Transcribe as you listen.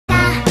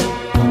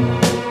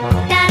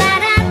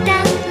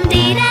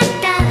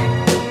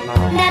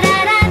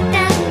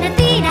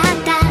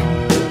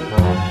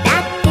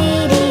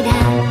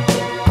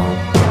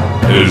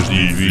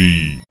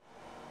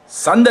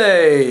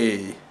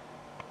Sunday!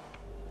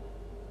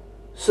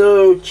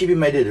 So Chibi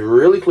made it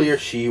really clear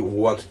she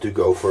wanted to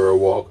go for a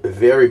walk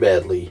very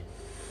badly.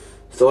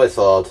 So I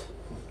thought,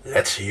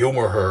 let's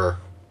humor her.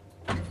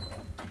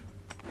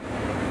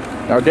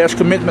 Now there's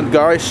commitment,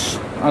 guys.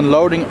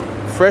 Unloading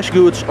fresh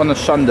goods on a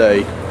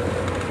Sunday.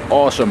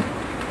 Awesome.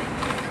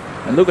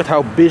 And look at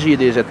how busy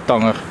it is at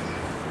Tanger.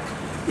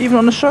 Even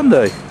on a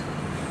Sunday.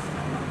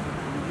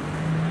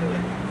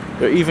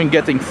 They're even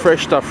getting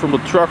fresh stuff from the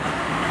truck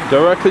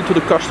directly to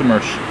the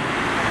customers.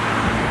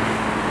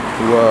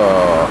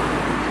 Whoa.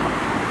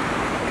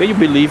 Can you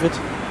believe it?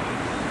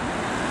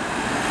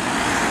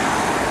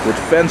 With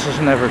fences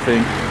and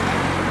everything.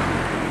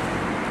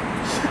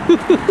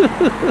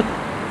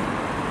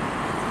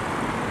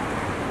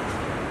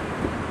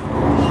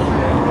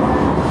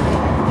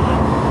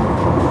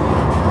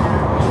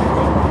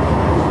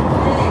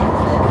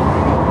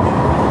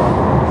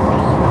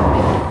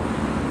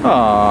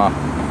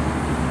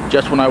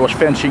 Just when I was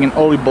fancying an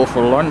oliebol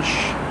for lunch,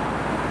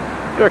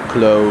 they're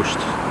closed.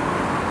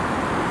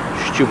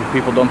 Stupid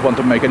people don't want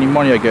to make any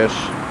money, I guess.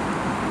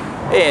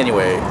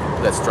 Anyway,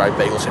 let's try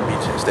bagels and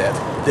beans instead.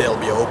 They'll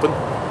be open.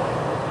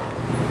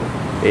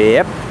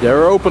 Yep,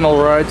 they're open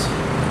alright.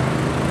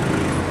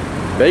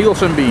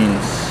 Bagels and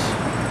beans.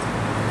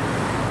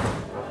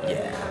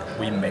 Yeah,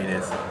 we made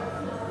it.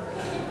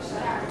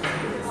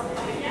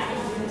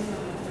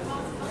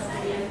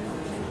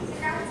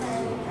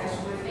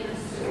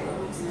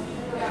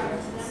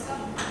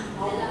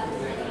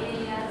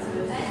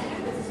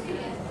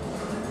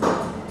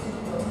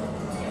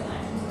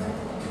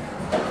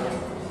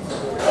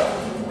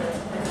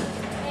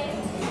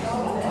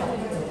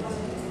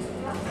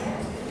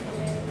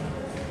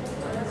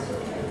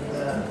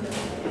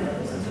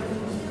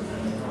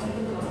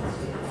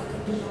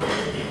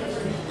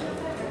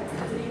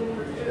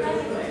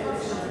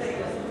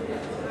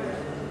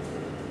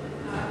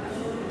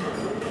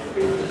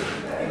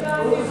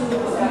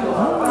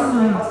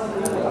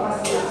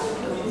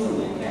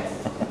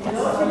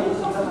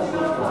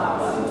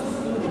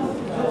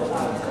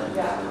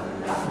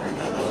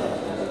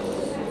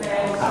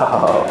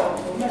 Oh,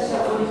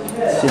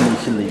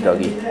 silly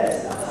doggy.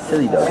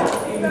 Silly doggy.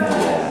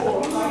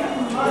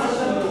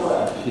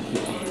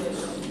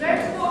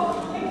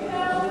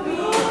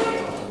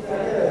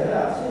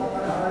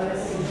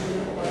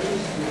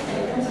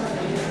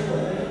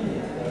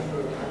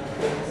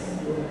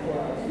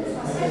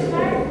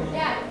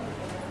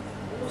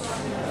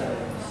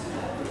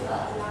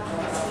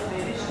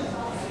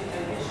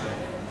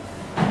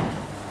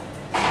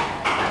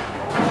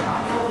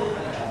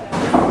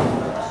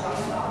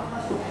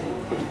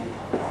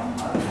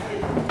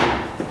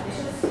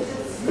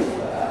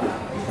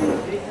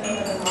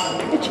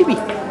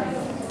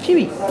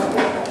 Chibi,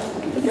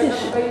 look at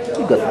this.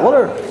 You got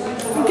water.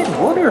 You get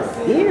water.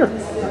 Here,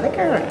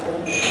 lekker.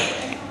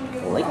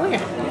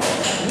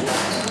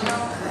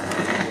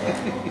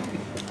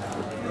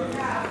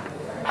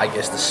 I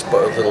guess the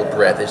spoiled little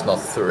brat is not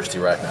thirsty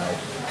right now.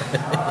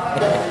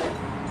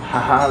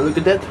 Haha, look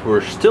at that.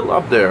 We're still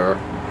up there.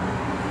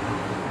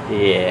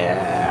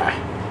 Yeah.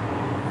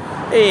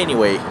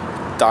 Anyway,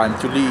 time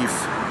to leave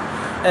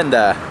and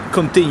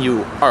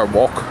continue our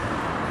walk.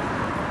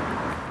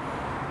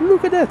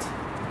 Look at that!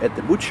 At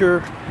the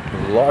butcher,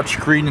 large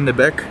screen in the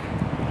back.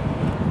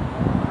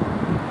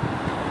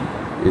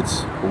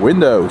 It's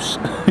Windows.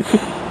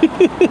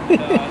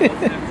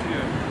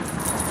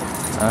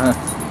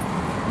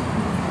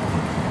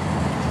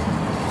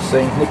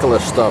 St.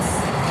 Nicholas stuff.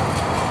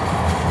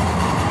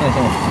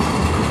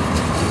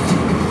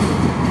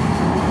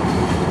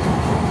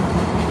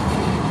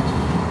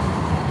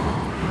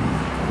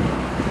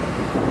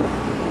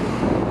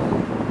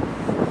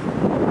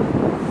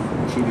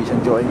 Chibi's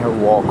enjoying her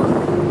walk.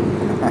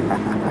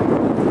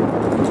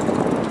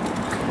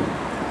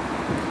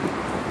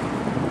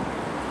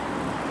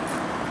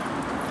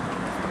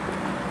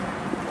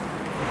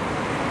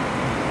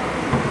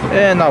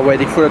 And now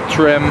waiting for the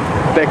tram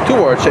back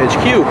towards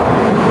HQ.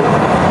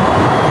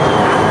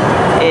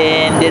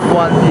 And that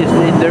one is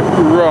in the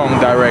wrong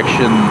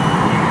direction.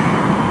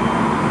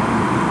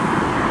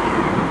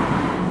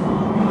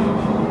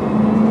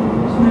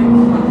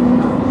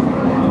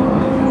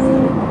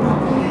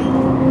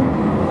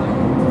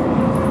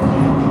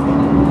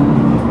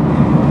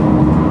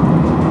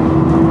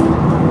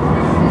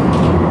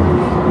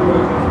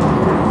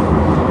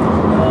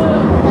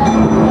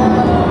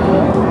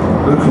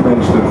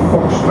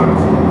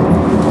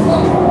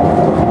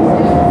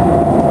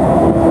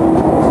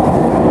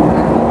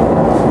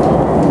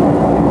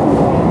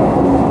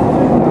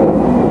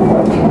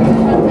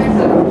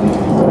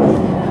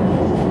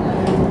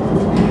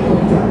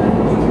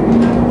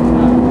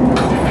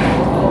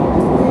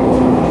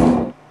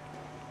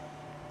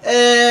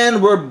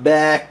 And we're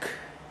back.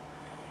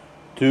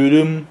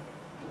 Toodum,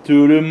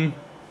 toodum,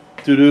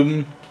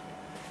 toodum.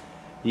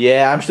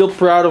 Yeah, I'm still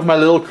proud of my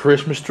little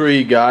Christmas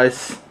tree,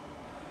 guys.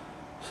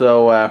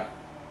 So,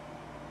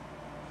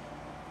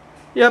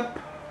 yep,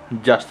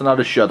 just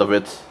another shot of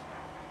it.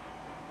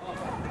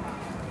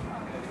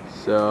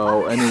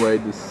 So anyway,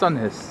 the sun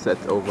has set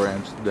over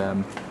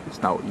Amsterdam. It's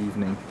now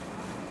evening.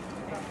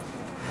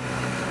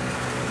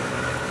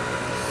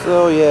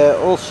 So yeah,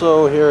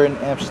 also here in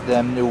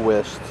Amsterdam New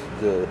West,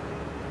 the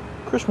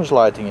Christmas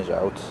lighting is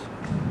out.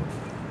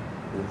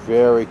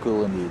 Very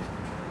cool indeed.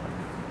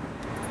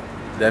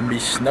 Then be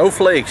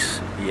snowflakes,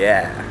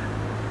 yeah.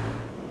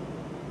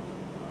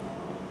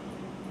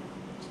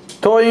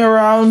 Toying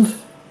around,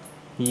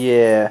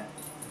 yeah.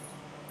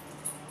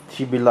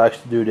 Chibi likes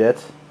to do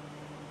that.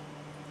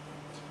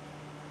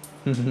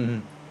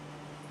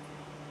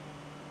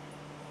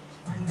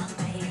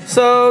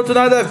 So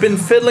tonight I've been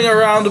fiddling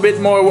around a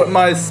bit more with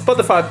my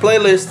Spotify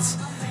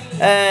playlists,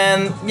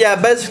 and yeah,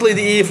 basically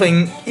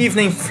the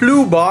evening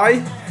flew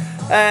by,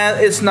 and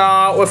it's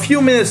now a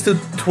few minutes to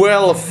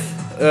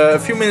 12, a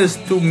few minutes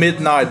to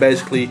midnight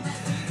basically.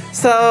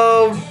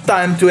 So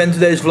time to end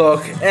today's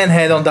vlog and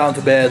head on down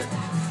to bed.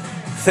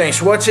 Thanks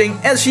for watching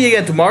and see you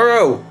again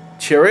tomorrow.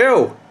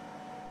 Cheerio!